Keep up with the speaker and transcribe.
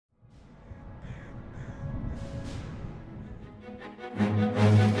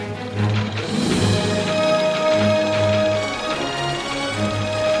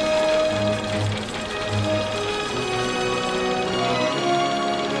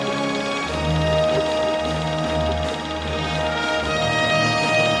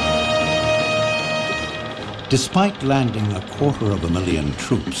Despite landing 250,000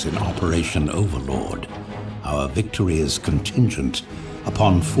 troops in Operation Overlord, our victory is contingent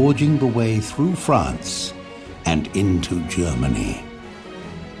upon forging the way through France and into Germany.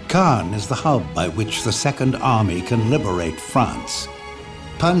 Caen is the hub by which the Second Army can liberate France.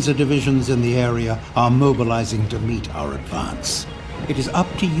 Panzer divisions in the area are mobilizing to meet our advance. It is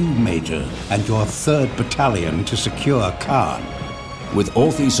up to you, Major, and your 3rd Battalion to secure Caen. With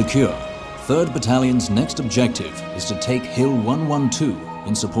Orthy secure, 3rd Battalion's next objective is to take Hill 112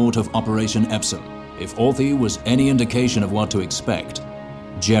 in support of Operation Epsom. If Orthy was any indication of what to expect,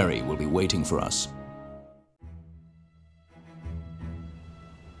 Jerry will be waiting for us.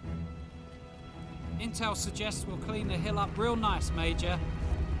 Intel suggests we'll clean the hill up real nice, Major.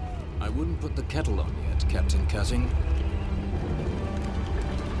 I wouldn't put the kettle on yet, Captain Cussing.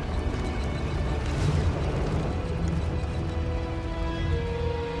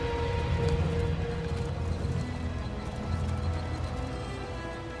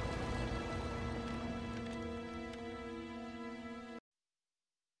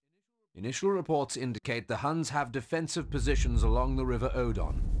 Initial reports indicate the Huns have defensive positions along the River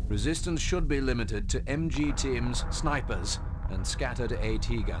Odon. Resistance should be limited to MG teams, snipers, and scattered AT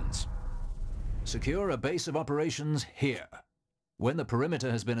guns. Secure a base of operations here. When the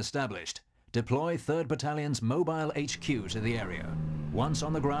perimeter has been established, deploy 3rd Battalion's mobile HQ to the area. Once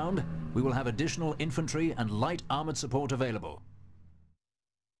on the ground, we will have additional infantry and light armored support available.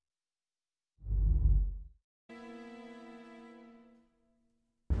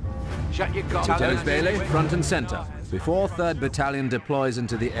 Shut your gob. Lieutenant Bailey, front and center. Before 3rd Battalion deploys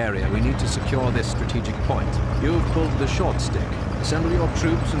into the area, we need to secure this strategic point. You've pulled the short stick. Assemble your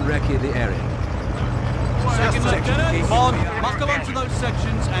troops and recce the area. Second Lieutenant, come on, buckle onto those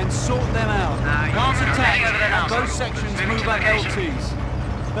sections and sort them out. Once attacked, and those sections move up LTs.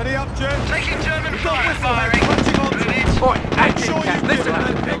 Steady up, Jim. Taking German We've got fire whistle firing. clutching onto. Oi, Make sure you listen, give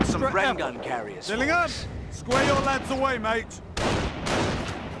it build an some extra Bren effort. gun carriers. Dillingham, square your lads away, mate.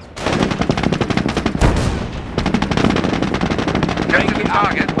 Get to the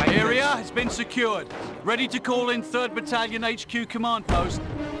target. Area has been secured. Ready to call in 3rd Battalion HQ command post.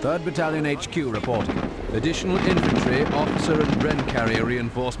 3rd Battalion HQ reporting. Additional infantry, officer and Bren carrier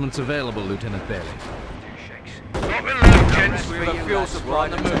reinforcements available, Lieutenant Bailey. What will load, gents? We've a fuel supply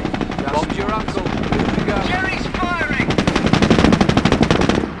on the move. Bob's your uncle. Here we go. Jerry's firing!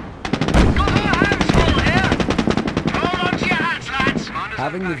 Got our hands full here! Hold on to your hats, lads!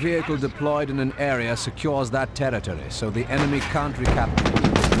 Having the vehicle deployed in an area secures that territory, so the enemy can't recapture it.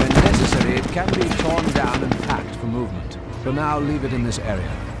 When necessary, it can be torn down and packed for movement. For now, leave it in this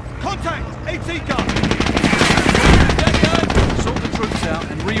area. Contact! AT gun! Sort the troops out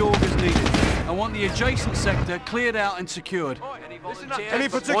and reorg as needed. I want the adjacent sector cleared out and secured. Any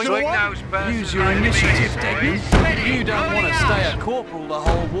particular one? Use your initiative, Degnan. You don't want to stay a corporal the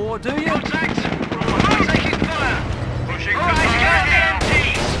whole war, do you? Contact! Taking fire! Pushing for fire! Get the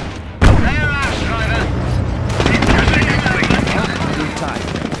MTs! There are, driver! Good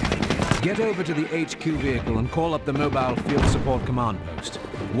time. Get over to the HQ vehicle and call up the Mobile Field Support Command Post.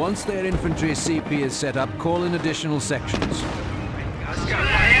 Once their infantry CP is set up, call in additional sections. Let's go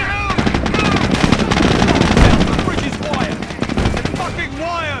there! The bridge is wired! It's fucking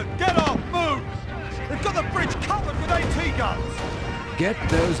wired! Get off! Move! They've got the bridge covered with AT guns! Get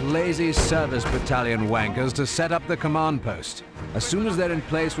those lazy service battalion wankers to set up the command post. As soon as they're in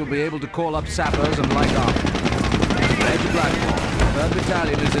place, we'll be able to call up sappers and light armor. Major Blackmore, 3rd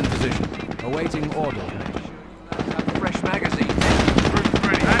Battalion is in position, awaiting orders. Fresh magazine.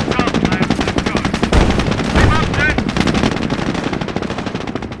 Hands up, lads. Let's go. Keep up,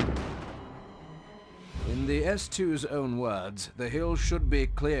 In the S2's own words, the hill should be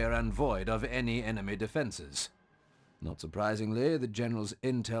clear and void of any enemy defenses. Not surprisingly, the General's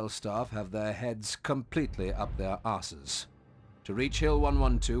intel staff have their heads completely up their asses. To reach Hill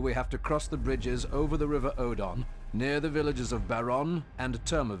 112, we have to cross the bridges over the River Odon, near the villages of Baronne and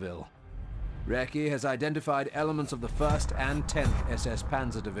Termerville. Recce has identified elements of the 1st and 10th SS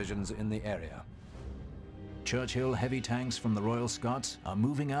Panzer Divisions in the area. Churchill heavy tanks from the Royal Scots are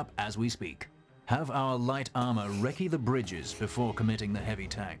moving up as we speak. Have our light armor recce the bridges before committing the heavy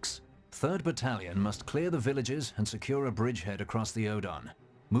tanks. 3rd Battalion must clear the villages and secure a bridgehead across the Odon.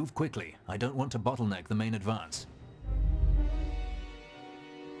 Move quickly. I don't want to bottleneck the main advance.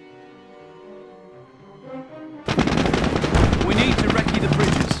 We need to recce the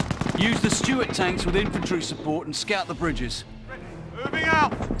bridges. Use the Stuart tanks with infantry support and scout the bridges. Moving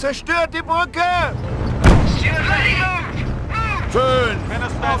out! Zerstört die Brücke! Stuart, ready, move! Move! 5, Men are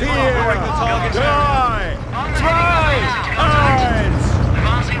starting 4, securing the target area. 3, 2, 1.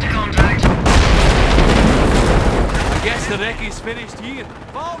 Advancing to contact. Guess the recce's finished here.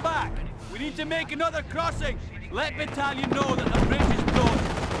 Fall back. We need to make another crossing. Let battalion know that the bridge is closed.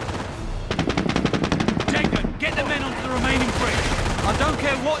 Jacob, get the men onto the remaining bridge. I don't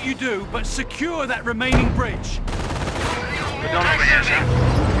care what you do, but secure that remaining bridge. We're done over here, sir.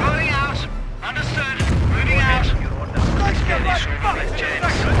 Moving out. Understood. Moving out. Let's get this right over back with, to gents. the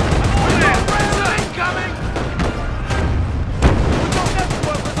section. Incoming! We've got network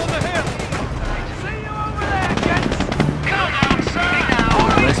workers on the hill. See you over there, gents. Come on, sir. Moving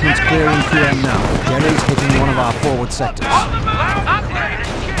now. Residents clearing QM now. Jerry's hitting one of our forward sectors. On the move!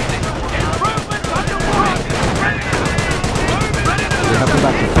 Improvements underway! We have them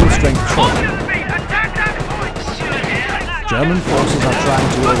back to full strength shortly. Attack that point! German forces are trying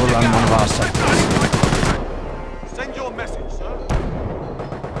to overrun one of our sectors. Send your message, sir.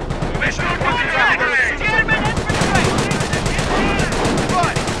 Mission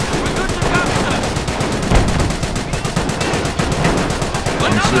Right, We're good to go, sir.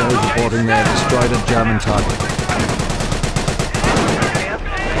 NCOs reporting they have destroyed a German target.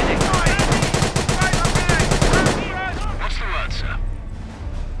 What's the word, sir?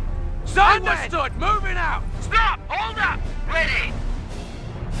 understood! Moving out! Stop! Hold up! Ready!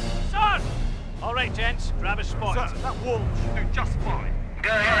 Son! All right, gents, grab a spot. Sir, that wall should do just fine. Go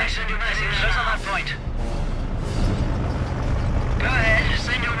ahead, send your message. Who's on that point? Go ahead,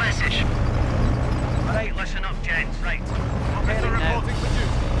 send your message. All right, listen up, gents. Right. Officer reporting for duty.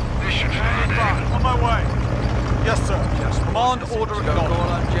 This should Standing by. On my way. Yes, sir. Command order acknowledged. Call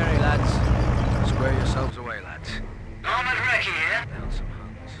on Jerry, lads. Square yourselves away, lads. Armored Recce here.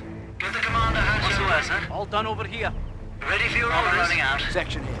 Give the commander hands. What's the word, sir? All done over here. Ready for your orders. Running out.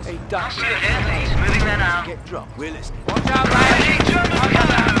 Section here. Hey, Pursuit here, please. Moving there now. Get dropped. We're listening. Watch out, Ready, German I'm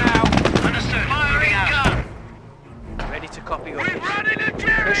out now. Understood. Firing gun. Ready to copy orders. We're running a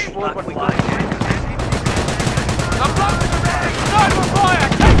Jerry. Push forward we go. The blocks are ready. Sniper fire!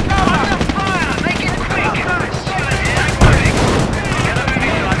 Take cover! Under fire. Make it quick. Stewart here. Moving. Get a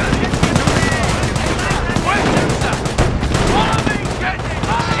moving driver. Wait, sir! Follow me! Get it!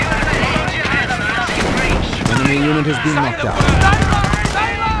 Stewart ready. Heading breach. Enemy unit has been knocked out.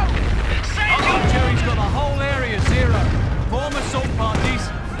 Stay low! Stay low! Oh, Jerry's got the whole area zero. Form assault parties.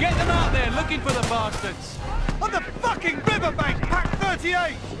 Get them out there looking for the bastards. On the fucking riverbank, Pack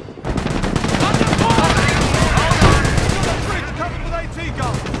 38! Under fire. Got the bridge covered with AT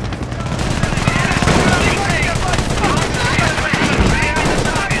guns! Standing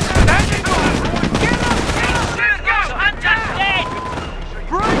by! Get up!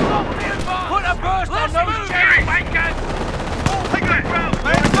 Break off the advance! Put a burst on those Jerry wankers! Take that round!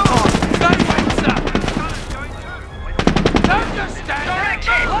 Let's go on! Stay with, sir! Don't just stand there!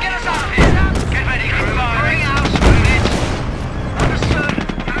 Direction. Get us out here. Get ready, crew. Firing out. Move it. Understood.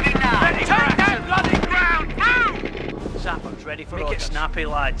 Moving now. Take that bloody ground! Move! Sappers ready for orders. Make it snappy,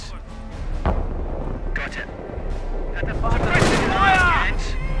 lads. Got it. At the back of the Fire! Gents.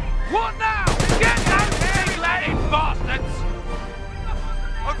 What now? Get those pig-legged bastards!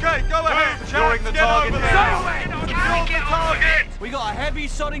 Okay, go ahead. Securing the target here. Secure the target. We got a heavy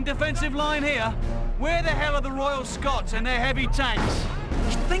sodding defensive line here. Where the hell are the Royal Scots and their heavy tanks?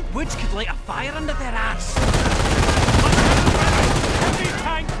 You think Woods could light a fire under their ass? Heavy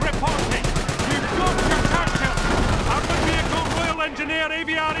tank reporting. You've got your Churchill. Armored vehicle Royal Engineer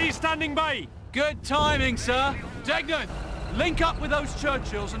AVRE standing by. Good timing, sir. Degnan, link up with those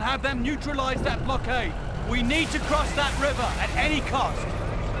Churchills and have them neutralize that blockade. We need to cross that river at any cost.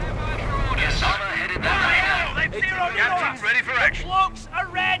 Yes, sir. Headed that way now. They've zeroed in on us. Ready for action. Blokes are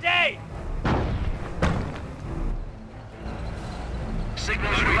ready!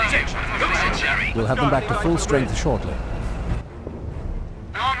 Signals ready. Jerry. We'll have them back to full strength shortly.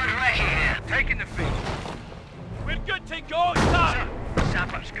 Armored Recce here. Taking the field. We're good to go, sir.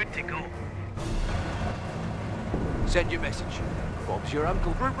 Sappers, good to go. Send your message. Bob's your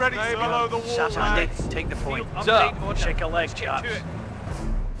uncle. Group ready, sir. Below the wall, Sapper, take the point. Sir. Shake a leg, chaps.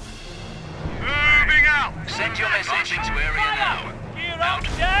 Moving out. Send your message into area now. Gear up,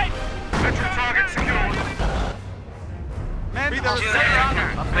 Jay. Veteran target secured. Men, Stewart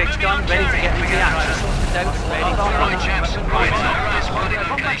here. Upgrade gun, ready to get into the action. Doubts ready. Right, chaps. Right, this body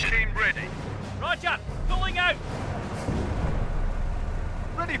location. Team ready. Roger, pulling out.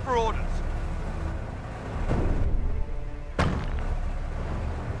 Ready for orders.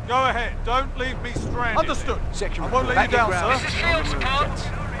 Go ahead. Don't leave me stranded. Understood. Section I won't let you down, sir. This is field support.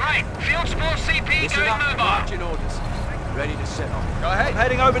 Right, field support CP Listen going up, mobile. marching orders. Ready to set off. Go ahead.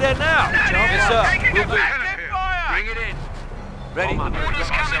 Heading over there now. Yes, sir. We'll do. Bring it in. Ready. Orders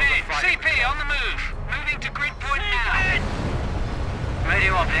coming in. CP on the move. Moving to grid point now.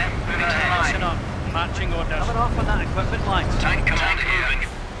 Radio up here. Moving to the Listen line. up. Marching orders. Coming off on that equipment line. Tank commander moving.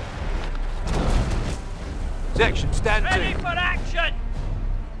 Section, stand Ready to. for action!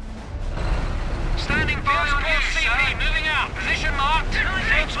 Standing by on you, CP, moving out. Position marked.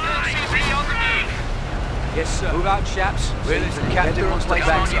 Next CP on the move. Yes, sir. Move out, chaps. Ready to captain wants to back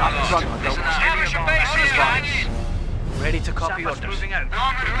up front. Establish a base here, guys. Ready to copy Sappers orders. moving out.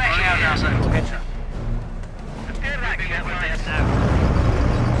 Armored wreck out now, sir.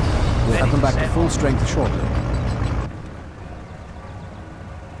 We'll have them back to full strength shortly.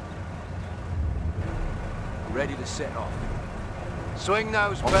 Ready to set off. Swing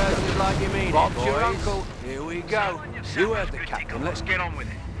those birds like you mean it, boys. Your uncle. Here we go. You heard the captain. Let's get on with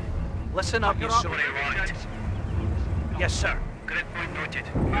it. Listen up, you Sorry, right. Yes, sir. Grid point noted.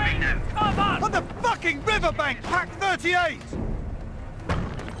 Moving now. Come on! On the fucking riverbank, Pack 38!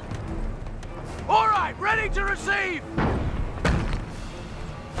 All right, ready to receive.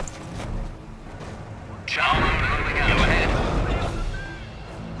 Charlie, moving out. Go ahead.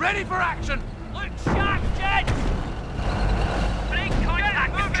 Ready for action. Look sharp, gents! Bring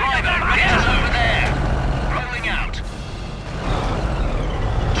contact! Driver, get us over there. Rolling out.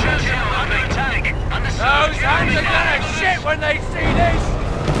 Churchill, moving tank. Understood. Those hands are gonna shit when they see this.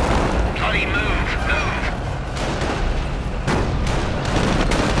 Bloody move.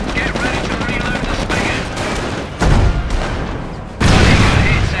 Get ready to reload the spigot. Bloody good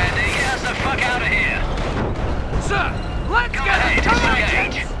hit, Sandy. Get us the fuck out of here. Sir, let's Go get ahead, it going.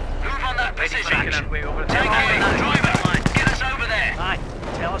 disengage. Move on that position. Making our way over. Tank A, driver, get us over there. Aye,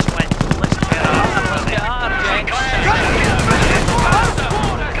 tell us when. Let's get out. Get out, Take gents. Claire, get over there.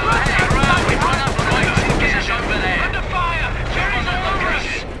 Go ahead, round, we run up the right. Get us over there. Under fire. You're on the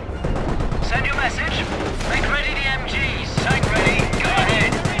location. Send your message. Make ready the MGs. Tank ready. Go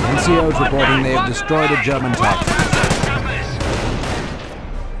ahead. NCOs reporting they have destroyed a German target. Sappers.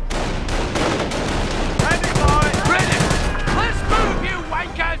 Ready. Let's move, you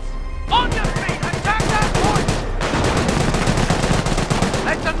wankers. On your feet. Attack that point.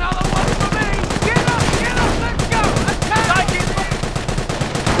 That's another one for me. Get up. Let's go. Attack.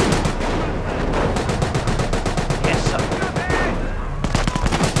 Yes, sir.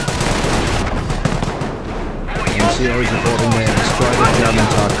 NCOs reporting they have destroyed a German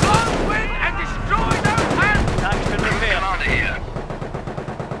target. Close win and destroy those hands. Tank's been repaired. Commander here.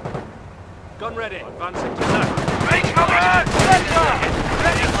 Gun ready. Advancing to sir. Ready to go.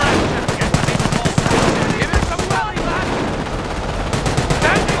 Ready for action. Give it some welly, man.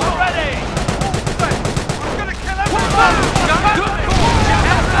 Standing ready. I'm gonna kill Good everyone! call.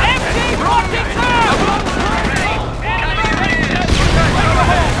 MT-42.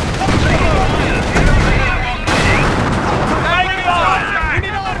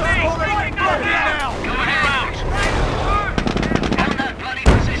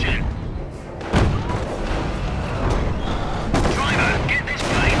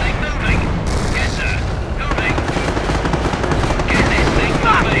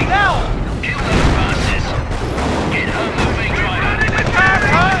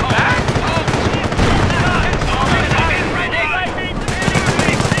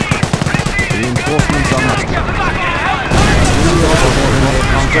 Reinforcements on us. NCOs reporting they have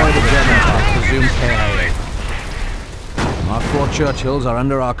destroyed a German target, presumed KIA. Our 4 Churchills are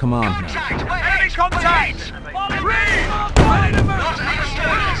under our command now. Heavy contact!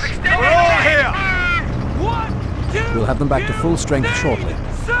 We're all here! 1, 2, We'll have them back to full strength shortly.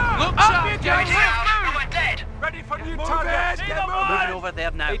 sir! Look up, you guys! We're dead! Ready for new target! Get Moving over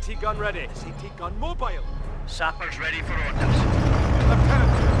there now. AT gun ready. AT gun mobile. Sappers Ready for orders.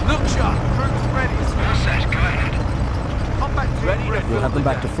 Look sharp. Troops ready. All set, go ahead. Combat team ready. We'll have them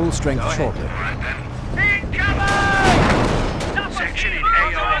back to full strength shortly. Section in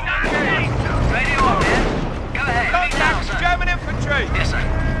AO. Ready on there. Go ahead. Lead now, sir. German infantry! Yes, sir.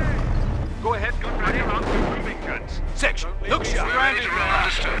 Go ahead. Ready on moving guns. Section. Look sharp. Ready to roll.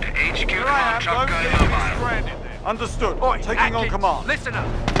 Understood. HQ Here I command am. truck Don't going leave me mobile. stranded there. Understood. Oi, Taking on Atkins, command. Listen up.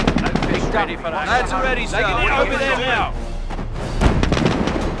 ready for action. Lads are ready, sir. Over there now.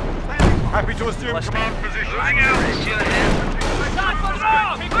 Happy to assume command position. Rest your head.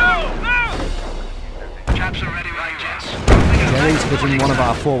 Chaps are ready, right, jets. Jerry's hitting one of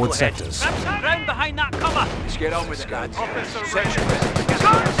our forward sectors. Round behind that cover. Let's get on with it, lads. Officer Section ready. ready.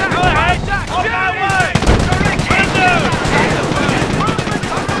 Go ahead. On that way.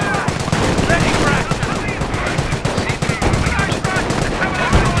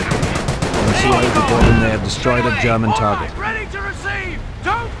 NCOs reporting they have destroyed a German target. Ready to receive.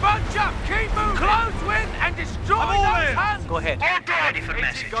 Don't bunch up. Keep moving. Close wind and destroy I'm all those in. hands. Go ahead. Ready for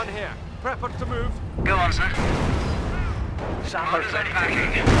message. Gun here. Prepper to move. Go on, sir. Sappers Orders ready.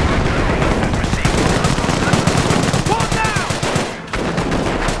 unpacking.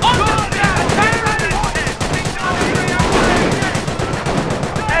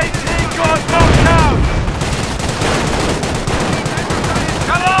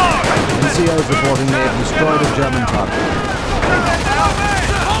 NCOs reporting they have destroyed a German target.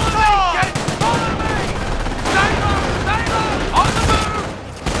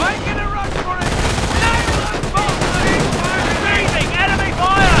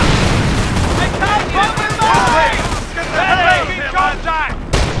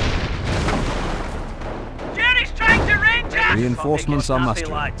 Reinforcements are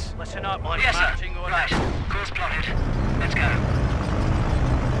mustering. Listen up, Yes, sir. Right. Course plotted. Let's go.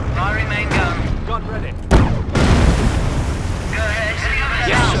 Firing main gun. Gun ready. Go ahead. Setting up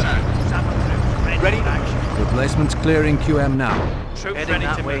Yes, sir. Ready for action. Replacements clearing QM now. Troops ready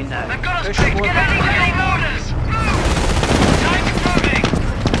to move. They've got us picked. Get ready, getting orders. Move. Time's moving.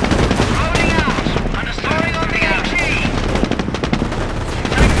 Rolling out. Understood on the AG.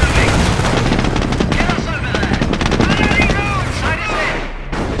 Time moving. Get us over there. Ready, move. Side is in.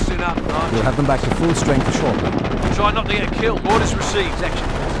 Listen up, Mark. We'll have them back to full strength shortly. Try not to get killed. Orders received. Action.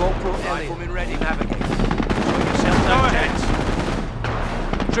 Corporal rifleman ready. Navigate. Show yourself no tents.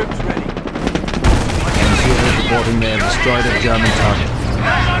 Troops ready. NCOs reporting they have destroyed a German target.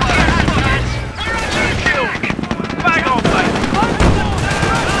 Bang on, mate!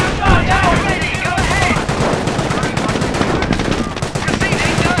 Ready, go ahead.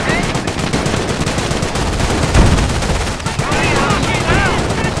 Proceeding, go ahead.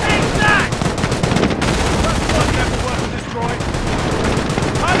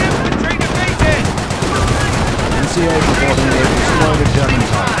 NCOs reporting they have destroyed a German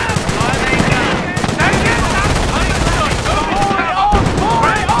target.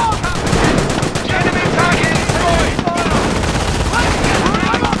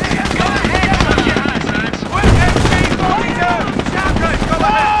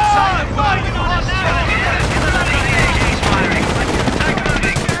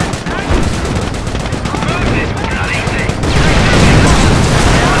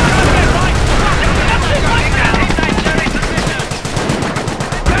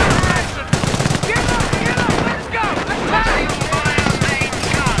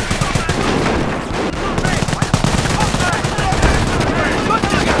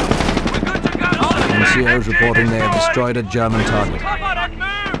 NCOs reporting they have destroyed a German target.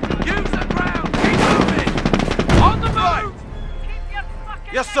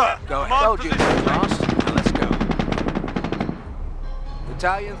 Yes, sir. Go ahead. Mark Told you. position. Fast. Now let's go.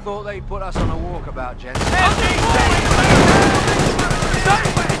 Battalion thought they put us on a walkabout, gents.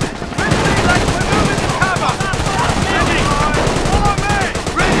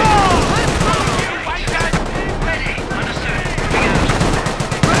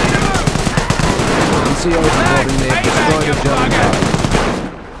 NCOs reporting they have destroyed a German target.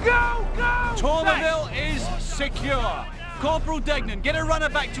 Tormerville is secure. Corporal Degnan, get a runner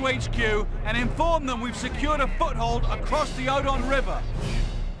back to HQ and inform them we've secured a foothold across the Odon River.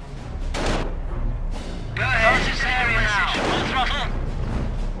 Go ahead. This area now. Full throttle.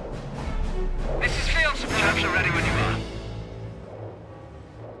 This is field support. Troops are ready when you are.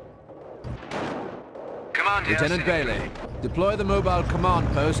 Command here. Lieutenant Bailey, deploy the mobile command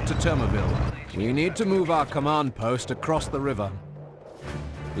post to Tormerville. We need to move our command post across the river.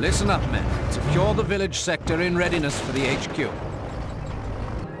 Listen up, men. Secure the village sector in readiness for the HQ.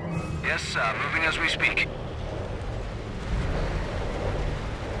 Yes, sir. Moving as we speak.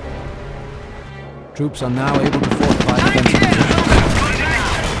 Troops are now able to fortify defensive positions.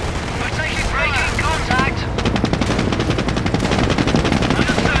 We're taking breaking contact.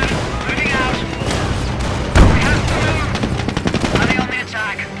 Understood. Moving out. We have to move. Ready on the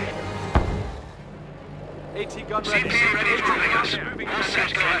attack. AT gun ready. CPU ready to moving us. All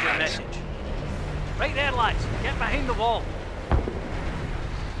set. Go ahead. Message. Right there, lads. Get behind the wall.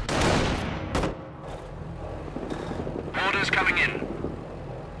 Orders coming in.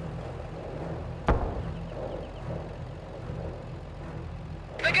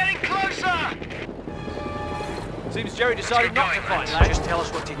 They're getting closer! Seems Jerry decided not to fight, lads. Just tell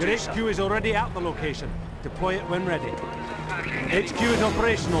us what to do. Your HQ is already at the location. Deploy it when ready. HQ is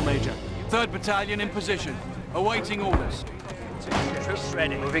operational, Major. 3rd Battalion in position, awaiting orders. Troops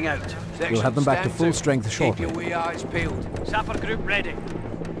ready. Moving out. We'll have them back to full strength shortly. Keep your wee eyes peeled. Sapper group ready.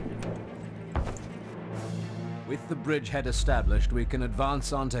 With the bridgehead established, we can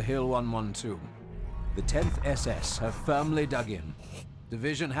advance on to Hill 112. The 10th SS have firmly dug in.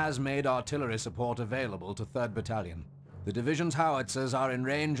 Division has made artillery support available to 3rd Battalion. The division's howitzers are in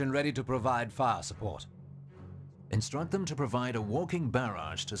range and ready to provide fire support. Instruct them to provide a walking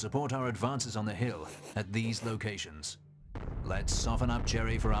barrage to support our advances on the hill at these locations. Let's soften up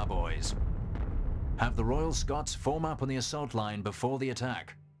Jerry for our boys. Have the Royal Scots form up on the assault line before the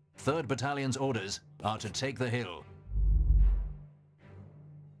attack. 3rd Battalion's orders are to take the hill.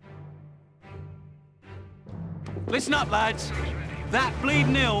 Listen up, lads. That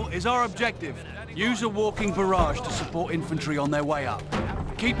bleeding ill is our objective. Use a walking barrage to support infantry on their way up.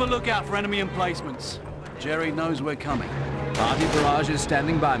 Keep a lookout for enemy emplacements. Jerry knows we're coming. Party barrage is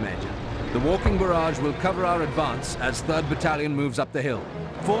standing by, Major. The walking barrage will cover our advance as 3rd Battalion moves up the hill.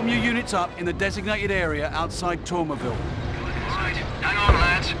 Form your units up in the designated area outside Tormerville. Right, hang on,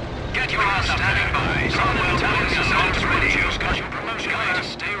 lads. Get your ass standing by. Some battalions are ready. Just got your promotion. Guys,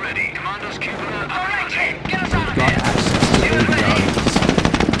 stay ready. Commanders, keep an eye. All right, kid, get us out of here.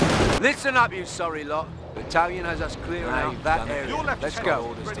 Listen up, you sorry lot. Battalion has us clearing out that area. Let's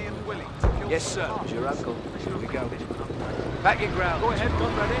go. Ready and willing. Yes, sir. It's your uncle. Here we go. Back in ground. Go ahead,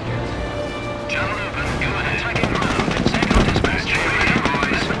 gun ready. Channel open. Go ahead. Attacking ground. Second dispatch. Here we go,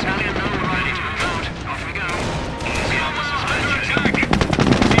 boys. Battalion now ready to move out. Off we go. Easy on the suspension.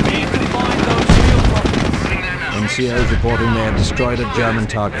 We need to find those field properties. NCOs reporting they have destroyed a German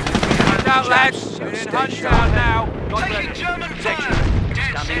target. Hunt out, lads. You're in hunt down now. Taking German fire.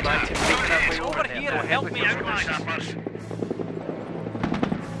 Dead center. Over here and help me out, lads.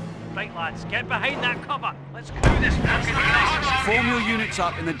 Right, lads, get behind that cover. Let's crew this. Form your units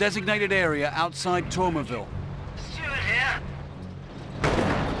up in the designated area outside Tormerville. Stewart here.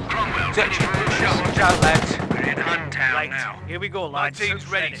 Cromwell, ready Section for push orders. watch out, lads. We're in hunt town Right, now. here we go, My lads. team's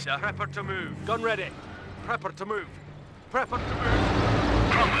ready, Ready. sir. Prepper to move. Gun ready. Prepper to move. Prepper to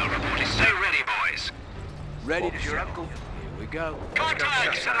move. Cromwell reporting. Stay ready, boys. Ready to your uncle. Here we go.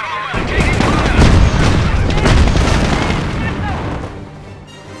 Contact. Cromwell taking fire.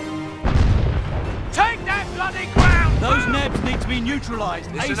 Take that bloody ground! Those nebs need to be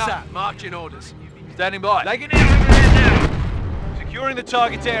neutralized Listen ASAP. up. Marching orders. Standing by. Taking it over there now. Securing the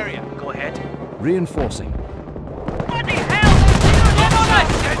target area. Go ahead. Reinforcing. Bloody hell! Get on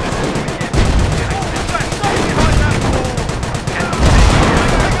it!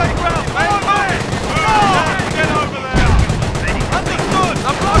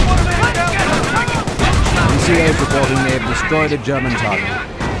 NCOs reporting they have destroyed a German target.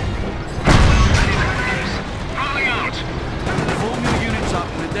 Rolling out. Form your units up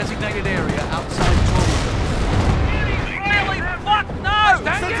in the designated area outside Tormerville. Really? Fuck no!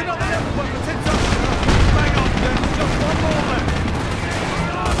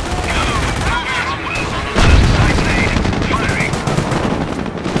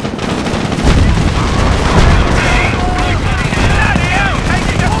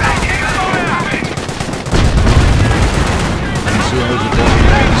 NCOs reporting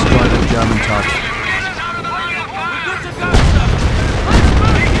they have destroyed a German target.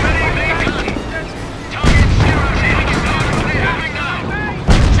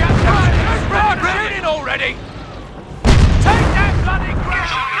 Shooting already! Take that bloody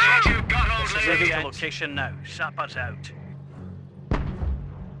ground! This is ready to location now. Sappers out.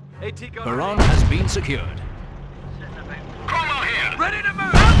 Baron has been secured. Cromwell here. Ready to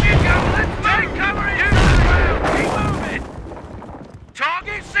move! Up you go! Let's take cover! Keep moving!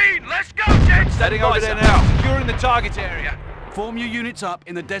 Target seen! Let's go, gents! Standing over there now. Securing the target area. Form your units up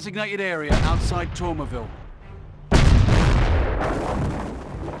in the designated area outside Tormerville.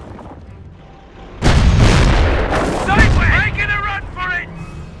 Making a run for it!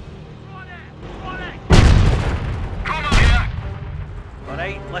 Cromwell here.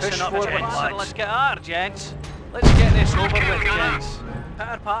 Alright, listen up, gents. Let's get at her, gents. Let's get this over with, gents.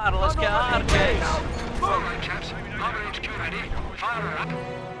 Patter, patter, let's get at her, gents. All right, chaps. Armor HQ ready. Fire her up.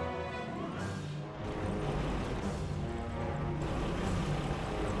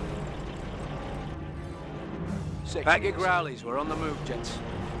 Back your growlies. We're on the move, gents.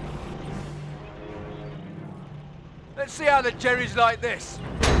 Let's see how the Jerry's like this.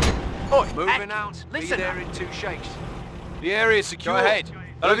 Oi, Moving out. listen Be there in 2 shakes. The area's secure. Go ahead.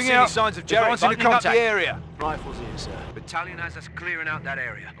 I don't see any signs of Jerry. Advancing to Buttoning up contact. the area. Rifles here, sir. Battalion has us clearing out that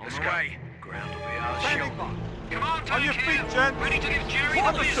area. On the way. Ground will be our shield. Come on, On your tank feet, here. gents. Ready to give Jerry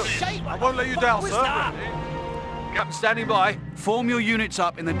the business. I won't let you down, sir. Captain standing by. Form your units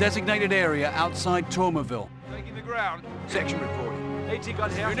up in the designated area outside Tormerville. Taking the ground. Section reporting. AT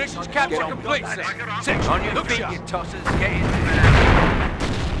gun here. Munitions capture complete, sir. Section on your feet, you tossers. Get into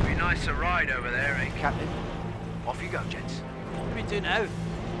it. Be nice to ride over there, eh, Captain? Off you go, gents. What do we do now?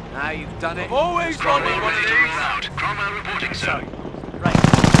 Now you've done it. I've always wanted Cromwell one of ready to these. move out. Cromwell reporting, sir. Right.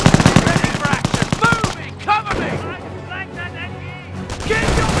 Ready for action. Moving. Cover me. Get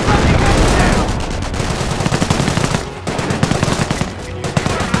your bloody guns down.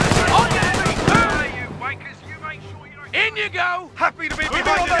 On your feet. You wankers. You make sure you don't... In you go. Happy to be Moving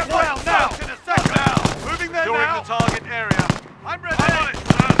behind on you that well now. in a second. Moving there Securing now. the target area. I'm ready. I'm on it,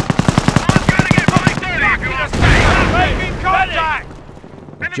 sir. I'm going to get right there. Making contact.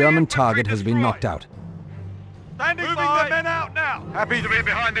 German target has been knocked out. Stay Standing by. Moving the men out now. Happy to be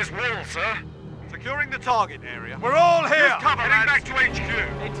behind this wall, sir. Securing the target area. We're all here. Use cover, Heading lads. back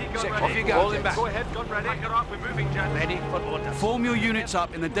to HQ. Off you go. Rolling back. Go ahead, gun ready. Back her up, we're moving, gents. Ready for order. Form your units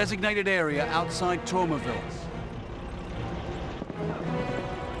up in the designated area outside Tourmaville.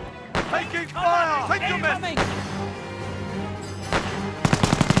 Taking fire. Take your men.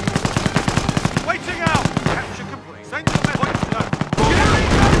 Waiting out. Capture complete. Send your men.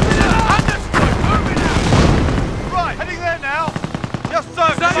 Right, heading there now. Yes, sir.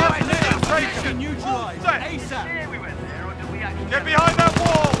 Taken. Neutralized. ASAP. Get behind that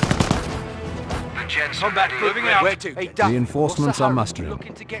wall. The gents Combat moving out. Where to? Hey, Duck, Reinforcements are mustering.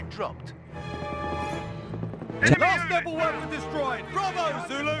 Looking to get dropped. Last Nebel weapon destroyed. Bravo,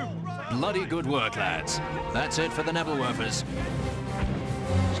 Zulu. Bloody good work, lads. That's it for the Nebelwerfers.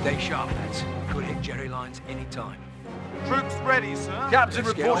 Stay sharp, lads. Could hit Jerry lines any time. Troops ready, sir. Captain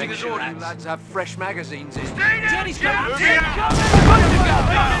Let's reporting make his sure orders. you lads have fresh magazines in. Jenny's got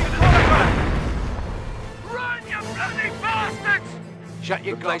Run, you bloody bastards! Shut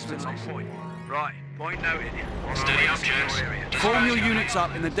your placements on point. Right, point noted. Steady up, gents. Form your units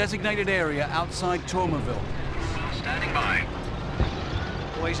up in the designated area outside Tourmaville. Standing by.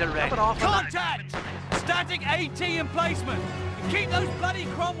 Boys are ready. Contact! Static AT emplacement. Keep those bloody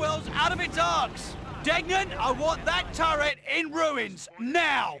Cromwells out of its arcs. Degnan, I want that turret in ruins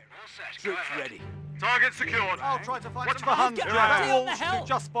now. Troops ready. Target secured. I'll try to find Watch some for Hunt. Hunt. Get Walls the hell. do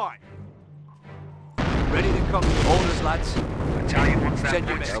just fine. Ready to copy. Orders, lads. Battalion wants that Send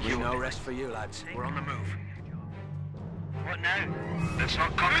your point men. There'll be secured. no rest for you, lads. We're on the move. What now? Let's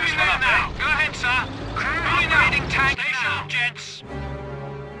not cock this Moving one there up now. now. Go ahead, sir. Crew tank now, gents.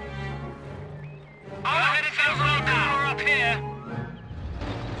 Overhead it feels like now. We're up here.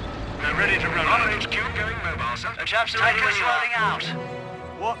 They're ready to run. On HQ going mobile, sir. The chaps taking us rolling out.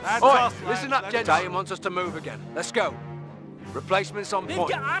 What? That's Oi, us, listen lads. up, gents. Battalion wants us to move again. Let's go. Replacements on They've point.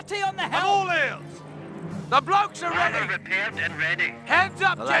 got Artie on the I'm helm. all ears. The blokes are Armor ready. repaired and ready. Hands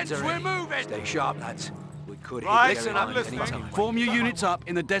up, The gents. lads are We're ready. moving. Stay sharp, lads. We could Right, hit Listen I'm up, listening. anytime. Form your units up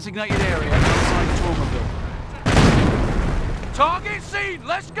in the designated area outside Tourmaville. Target seen.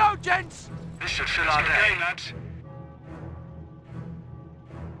 Let's go, gents. This should fill our day, lads.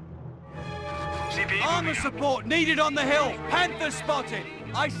 CP Armor support needed on the hill. Panthers spotted.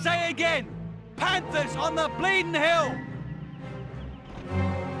 I say again, Panthers on the bleeding hill.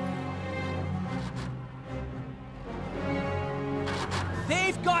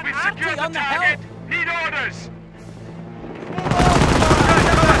 They've got We've Artie secured the on the target. hill. Need orders.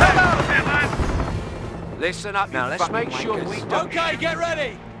 Listen up, now. Let's make sure we don't. Okay, get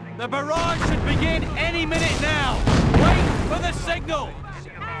ready. The barrage should begin any minute now. Wait for the signal.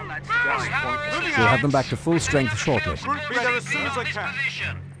 We'll have them back to full strength shortly. Group be there as soon as I can.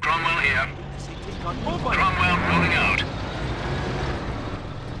 Position. Cromwell here. Cromwell rolling out.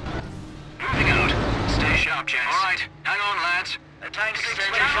 Moving out. Stay sharp, gents. All right, hang on, lads. The tank's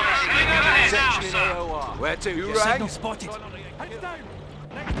ready for the Section in signal. AOR. Where to? You Signal rang? spotted.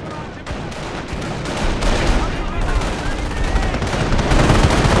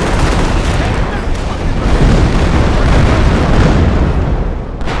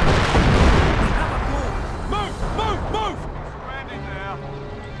 Landing there.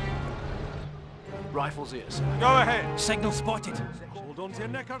 Rifles ears. Go ahead. Signal spotted. Hold on to your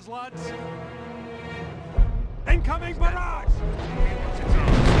knickers, lads. Incoming barrage!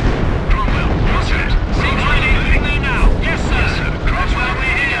 Cromwell, roger it. Seems ready. Moving there now. Yes, sir. Cromwell,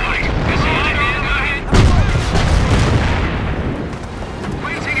 we're here. This is here. Go ahead.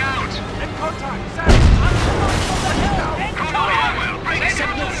 Waiting out. In contact! Cromwell, bring it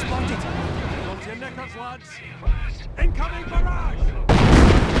Signal down. spotted. Hold on to your knickers, lads. Incoming barrage!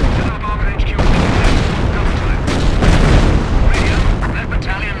 Set up armor HQ. Cover time. Radio, let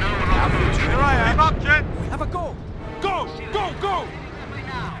battalion know we're on the move. Here I am. Keep up, gents. Have a go. Go! Go! Go!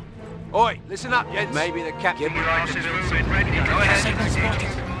 Oi, listen up, gents. Maybe the captain. Give your asses moving. Ready. Go ahead. Signal spotted.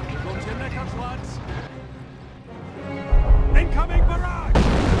 Hold on to your knickers, lads. Incoming barrage!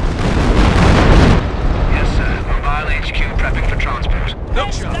 Yes, sir. Mobile HQ prepping for transport.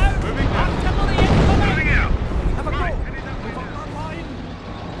 Heads down. Moving now. Artillery incoming. Moving out. Have a go. Move up that line!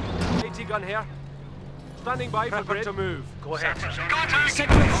 AT gun here. Standing by for grid. To move. Go ahead. Contact.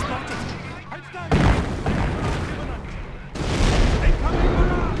 Signal spotted. Heads down! Incoming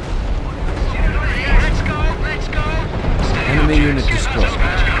barrage! Let's go. Let's go. Stay Enemy up, unit gents. destroyed.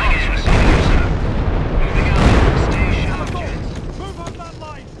 Dispatch targets received, sir. Moving out. Stay sharp, gents. Move on that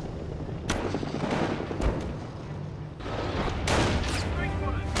line!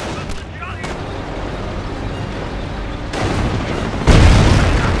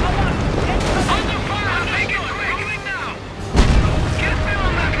 Under fire. Make it quick.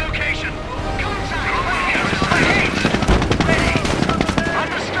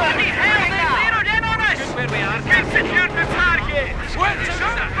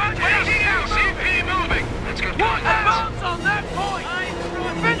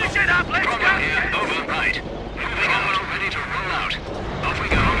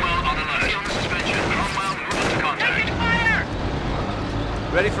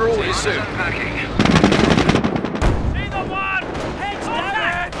 Ready for orders soon. See the one! Heads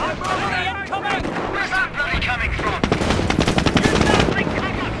down! Artillery incoming! Where's that bloody coming from?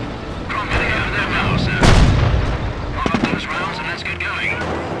 Cromwell over there now, sir. Roll up those rounds and let's get going.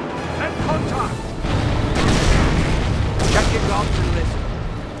 Head contact! Check your guns and listen.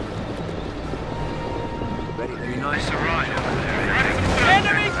 Ready to be nice and right over there.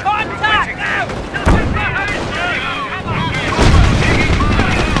 Enemy contact now!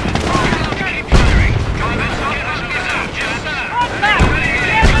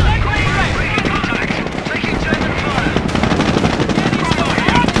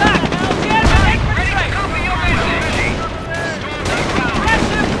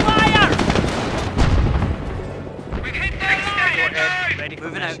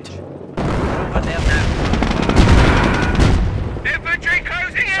 Moving out. Over there now. Infantry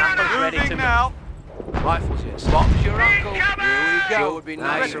closing in on us! Moving now. Rifles here. Bob's your uncle. Here we go. Sure would be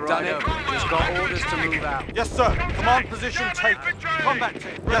nice to ride over. Just got orders to move out. Yes, sir. Command position taken. Combat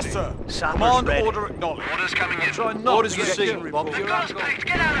team. Yes, sir. Sappers Command ready. order acknowledged. Orders coming in. Try not Orders to get received. too Bob's Bob's The your gun's uncle. picked.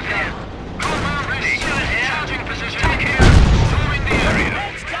 Get out of here. Cromwell ready. Charging position. Take here. Storming the area.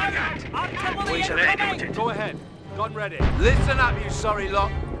 Heads down! Artillery incoming! Go ahead. Gun ready. Listen up, you sorry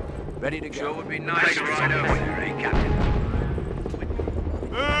lot. Ready to go. Sure would be nice to ride over here, eh, Captain?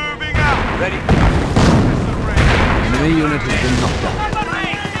 Moving out. Ready. Enemy unit has been knocked down.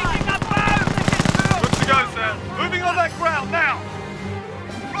 Good to go, sir. Moving on that ground now.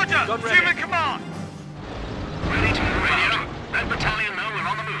 Roger. Gun ready. Assume command. Ready to move radio. That battalion know we're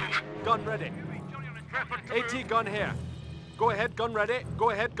on the move. Gun ready. AT gun here. Go ahead, gun ready. Go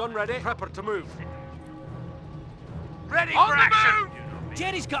ahead, gun ready. Prepper to move. Ready for action!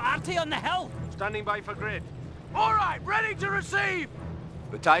 Jerry's got arty on the hill! Standing by for grid. All right, ready to receive!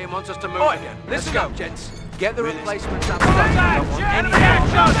 Battalion wants us to move Oi, again. listen Let's up, go, gents. Get the replacements up front. I don't want any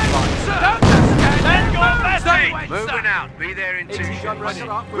Moving out. Be there in 2 AT gun ready.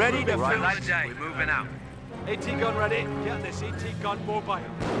 Ready to Right, fill. lad, we're moving out. AT gun ready. Get this AT gun mobile.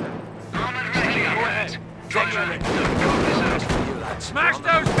 Armored ready. Go ahead. Check your ready. Smash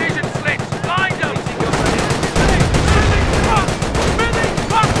those vision slits! Find them! AT gun ready.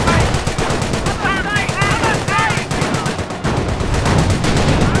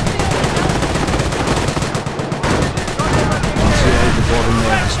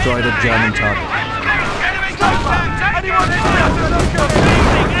 Destroyed a German target.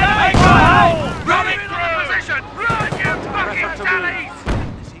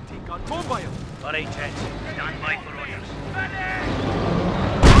 Alright, gents. Stand by for orders.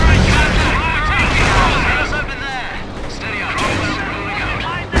 Hands open there. Steady on. Rolling out.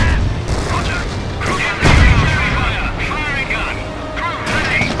 Roger. Fire. Firing gun. Crew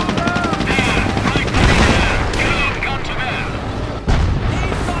ready. There. Right ready there. Go. Gun to bear.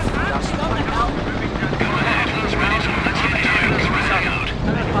 Go ahead. Let's ready to let's get going. Let's ready out.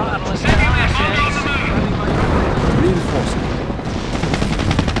 Sending their fire on the move. Reinforcing.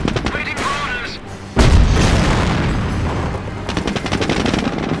 Waiting for orders.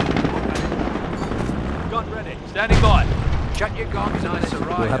 Gun ready. Standing by. Check your guns. Nice and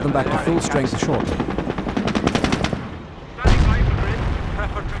right. We'll have them back to full strength shortly. Standing by for grid.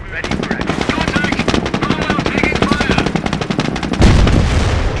 Prepper to move. Ready for action. Contact. Cromwell taking fire.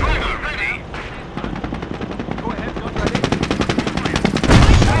 Driver ready. Go ahead, gun ready.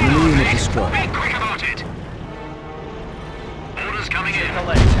 Enemy unit destroyed. Be quick about it. Orders coming in. The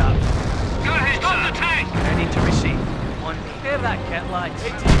left, chap. Go ahead, stop the tank. Ready to receive. On hear that kit, lads.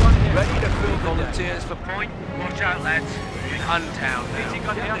 AT gun here. Ready to fill Volunteers for point. Watch out, lads. Untown now. AT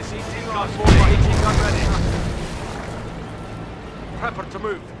gun here. AT gun mobile. AT gun ready. Prepper to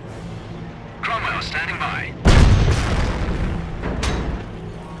move. Cromwell standing by.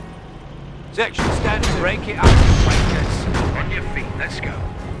 Section stand to break it up. Right, gents. On your feet. Let's go.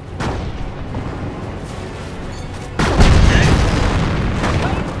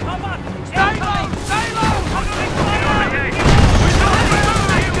 Come on! Stay low! Stay low!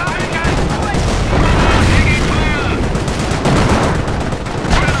 Taking fire.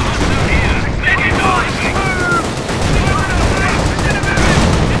 We're hostile here. Making noise.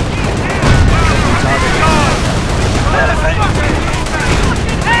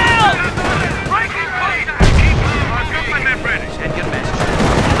 Breaking point. Keep moving. I've got my men ready. Send your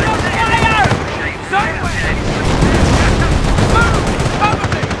message.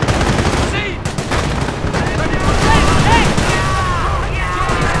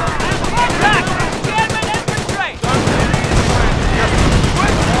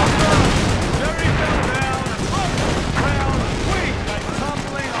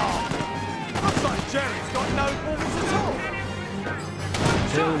 Looks like Jerry's got no balls at all.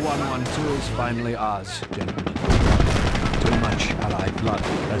 Hill 112 is finally ours, gentlemen. Too much Allied blood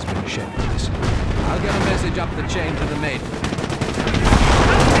has been shed for this. I'll get a message up the chain to the maiden.